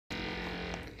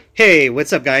Hey,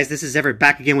 what's up guys? This is Everett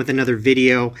back again with another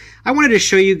video. I wanted to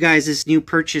show you guys this new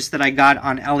purchase that I got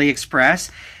on AliExpress.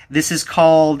 This is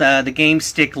called the Game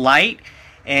Stick Lite,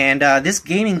 and this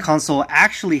gaming console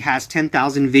actually has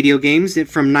 10,000 video games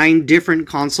from 9 different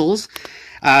consoles,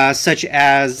 such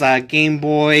as Game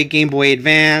Boy, Game Boy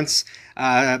Advance,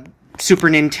 Super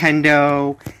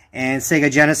Nintendo, and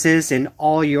Sega Genesis, and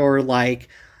all your like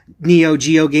Neo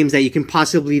Geo games that you can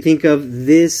possibly think of.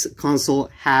 This console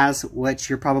has what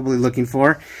you're probably looking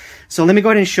for. So let me go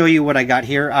ahead and show you what I got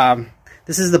here.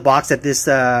 This is the box that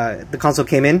the console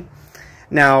came in.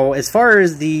 Now, as far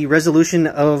as the resolution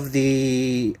of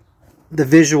the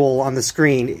visual on the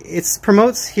screen, it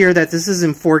promotes here that this is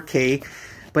in 4K,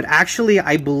 but actually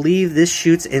I believe this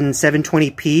shoots in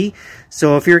 720p.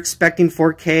 So if you're expecting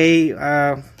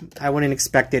 4K, I wouldn't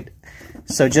expect it.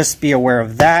 So just be aware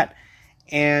of that.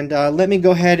 And let me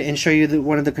go ahead and show you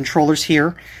one of the controllers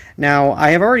here. Now, I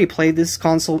have already played this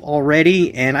console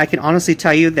already, and I can honestly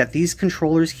tell you that these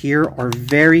controllers here are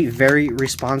very, very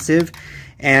responsive.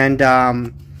 And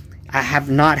I have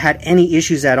not had any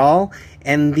issues at all.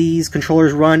 And these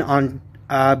controllers run on,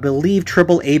 I believe,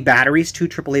 AAA batteries, 2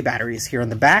 AAA batteries here on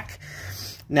the back.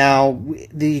 Now,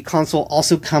 the console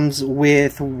also comes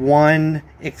with one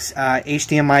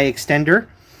HDMI extender.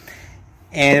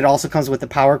 And it also comes with the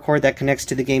power cord that connects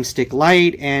to the Game Stick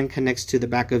Lite and connects to the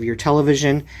back of your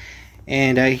television.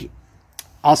 And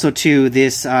also too,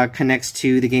 this connects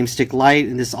to the Game Stick Lite,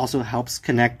 and this also helps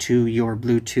connect to your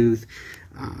Bluetooth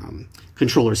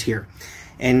controllers here.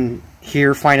 And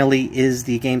here finally is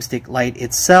the Game Stick Lite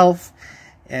itself.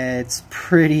 It's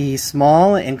pretty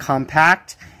small and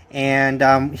compact.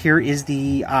 And here is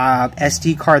the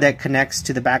SD card that connects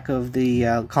to the back of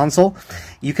the console.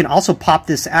 You can also pop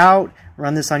this out,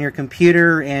 run this on your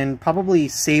computer, and probably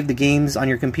save the games on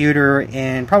your computer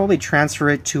and probably transfer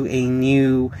it to a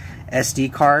new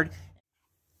SD card.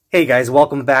 Hey guys,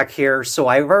 welcome back here. So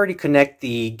I've already connected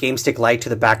the Game Stick Lite to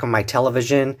the back of my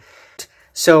television.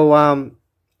 So on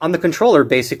the controller,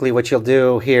 basically what you'll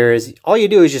do here is all you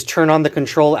do is just turn on the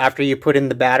control after you put in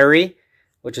the battery,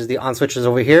 which is the on switches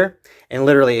over here, and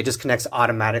literally it just connects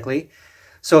automatically.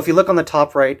 So if you look on the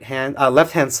top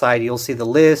left hand side, you'll see the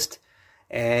list,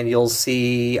 and you'll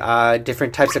see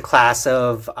different types of class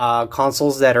of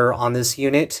consoles that are on this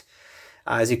unit.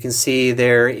 As you can see,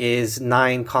 there is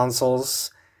 9 consoles,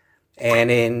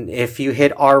 and if you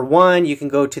hit R1, you can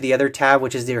go to the other tab,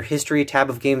 which is your history tab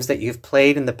of games that you've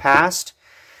played in the past.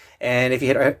 And if you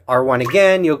hit R1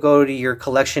 again, you'll go to your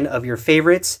collection of your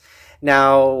favorites.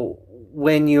 Now,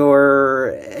 when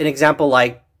you're, an example,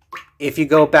 like if you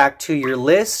go back to your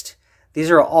list, these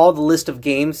are all the list of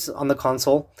games on the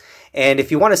console. And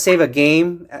if you want to save a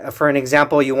game, for an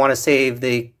example, you want to save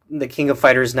the King of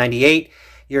Fighters 98,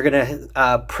 you're going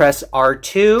to press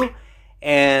R2,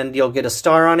 and you'll get a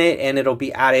star on it, and it'll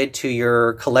be added to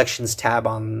your collections tab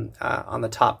on the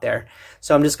top there.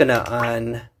 So I'm just going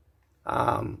to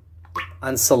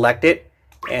unselect it,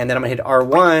 and then I'm going to hit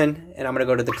R1, and I'm going to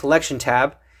go to the collection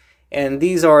tab. And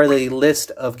these are the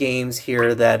list of games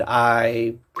here that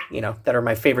that are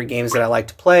my favorite games that I like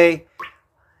to play.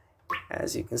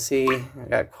 As you can see, I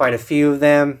got quite a few of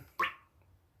them.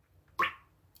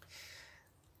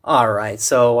 Alright,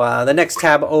 so the next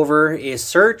tab over is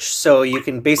search. So you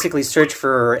can basically search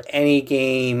for any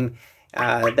game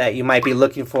that you might be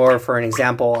looking for. For an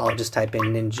example, I'll just type in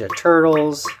Ninja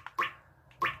Turtles.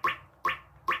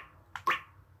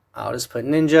 I'll just put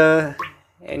Ninja,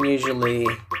 and usually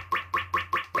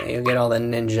you'll get all the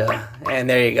ninja, and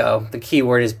there you go. The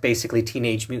keyword is basically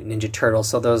Teenage Mutant Ninja Turtles,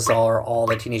 so those are all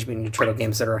the Teenage Mutant Ninja Turtle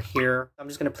games that are here. I'm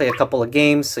just going to play a couple of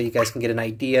games so you guys can get an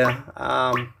idea.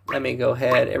 Let me go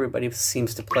ahead. Everybody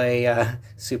seems to play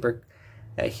Super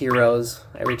Heroes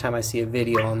every time I see a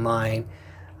video online.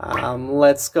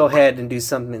 Let's go ahead and do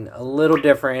something a little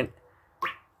different.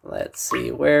 Let's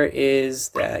see, where is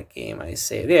that game I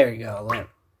saved? There you go.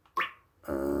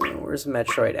 Where's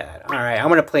Metroid at? Alright, I'm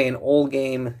going to play an old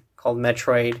game called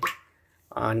Metroid,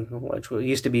 which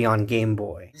used to be on Game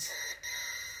Boy.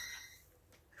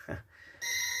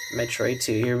 Metroid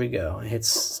 2, here we go. Hit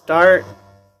start.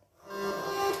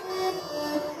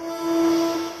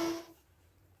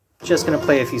 Just going to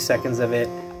play a few seconds of it.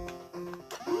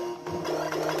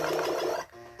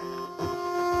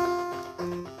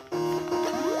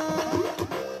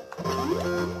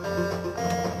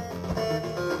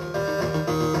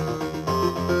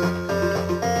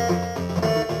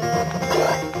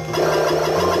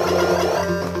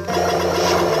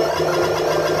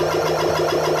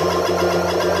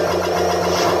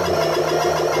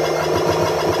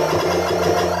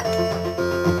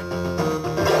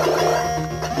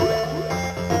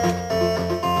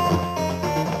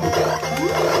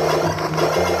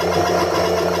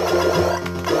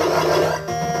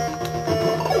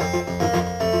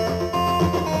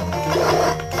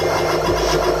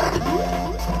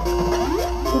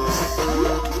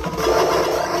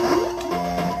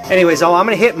 Anyways, I'm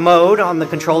going to hit mode on the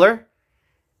controller.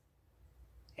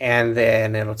 And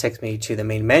then it'll take me to the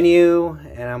main menu.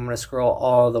 And I'm going to scroll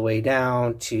all the way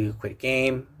down to quit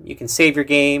game. You can save your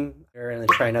game. We're going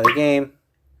to try another game.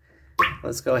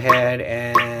 Let's go ahead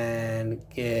and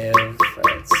give,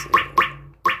 let's see.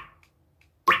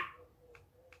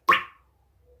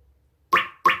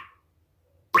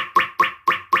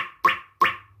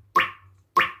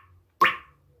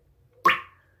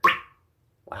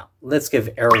 Wow, let's give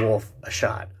Airwolf a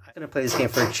shot. I'm going to play this game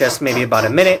for just maybe about a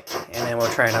minute, and then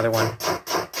we'll try another one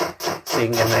so you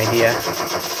can get an idea.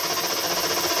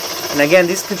 And again,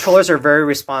 these controllers are very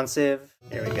responsive.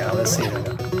 Here we go, let's see.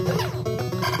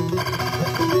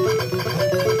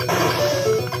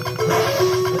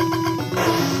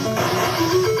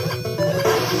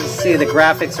 See, the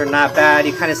graphics are not bad.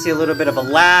 You kind of see a little bit of a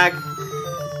lag.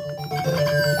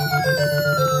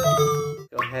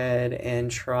 Go ahead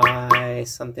and try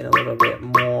something a little bit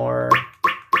more,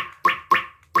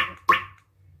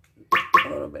 a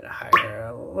little bit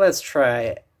higher. Let's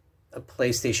try a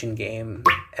PlayStation game,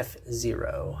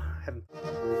 F-Zero.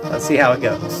 Let's see how it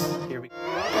goes. Here we go.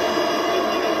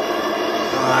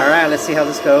 Alright, let's see how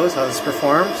this goes, how this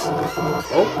performs.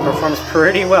 Oh, performs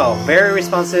pretty well. Very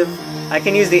responsive. I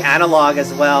can use the analog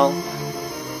as well.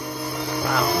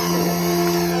 Wow.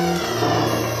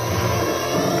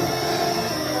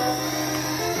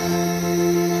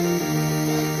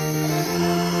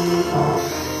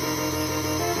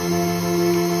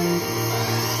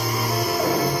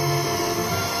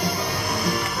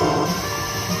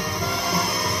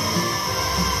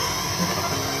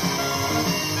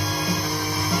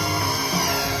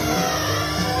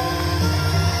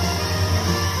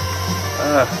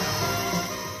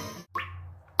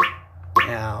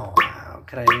 Now, how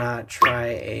could I not try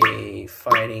a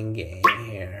fighting game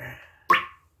here?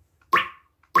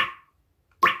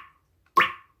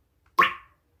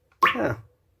 Oh,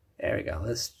 there we go.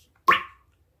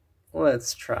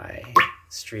 Let's try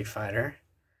Street Fighter.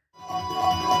 I'm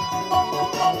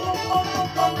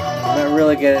not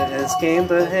really good at this game,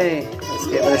 but hey, let's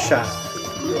give it a shot.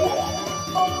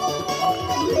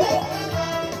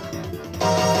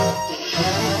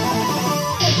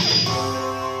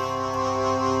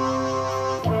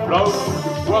 Round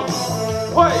one,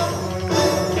 fight!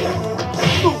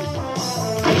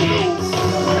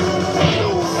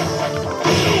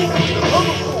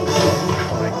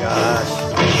 Oh my gosh.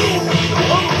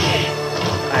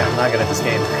 I am not good at this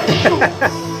game.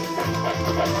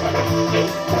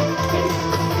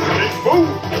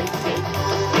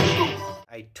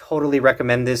 I totally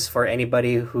recommend this for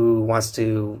anybody who wants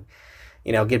to,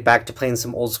 get back to playing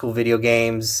some old school video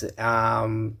games.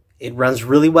 It runs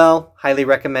really well. Highly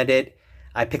recommend it.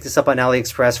 I picked this up on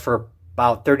AliExpress for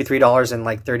about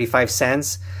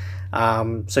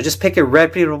 $33.35. So just pick a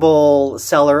reputable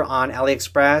seller on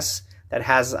AliExpress that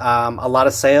has a lot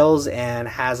of sales and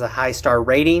has a high star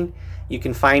rating. You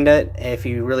can find it. If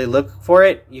you really look for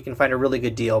it, you can find a really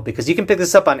good deal, because you can pick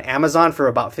this up on Amazon for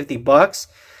about 50 bucks.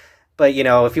 But,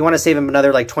 if you want to save them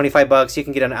another like 25 bucks, you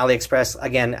can get it on AliExpress.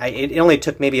 Again, it only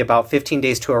took maybe about 15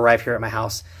 days to arrive here at my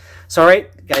house. So, all right,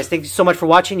 guys, thank you so much for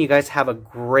watching. You guys have a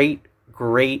great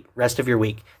rest of your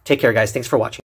week. Take care, guys. Thanks for watching.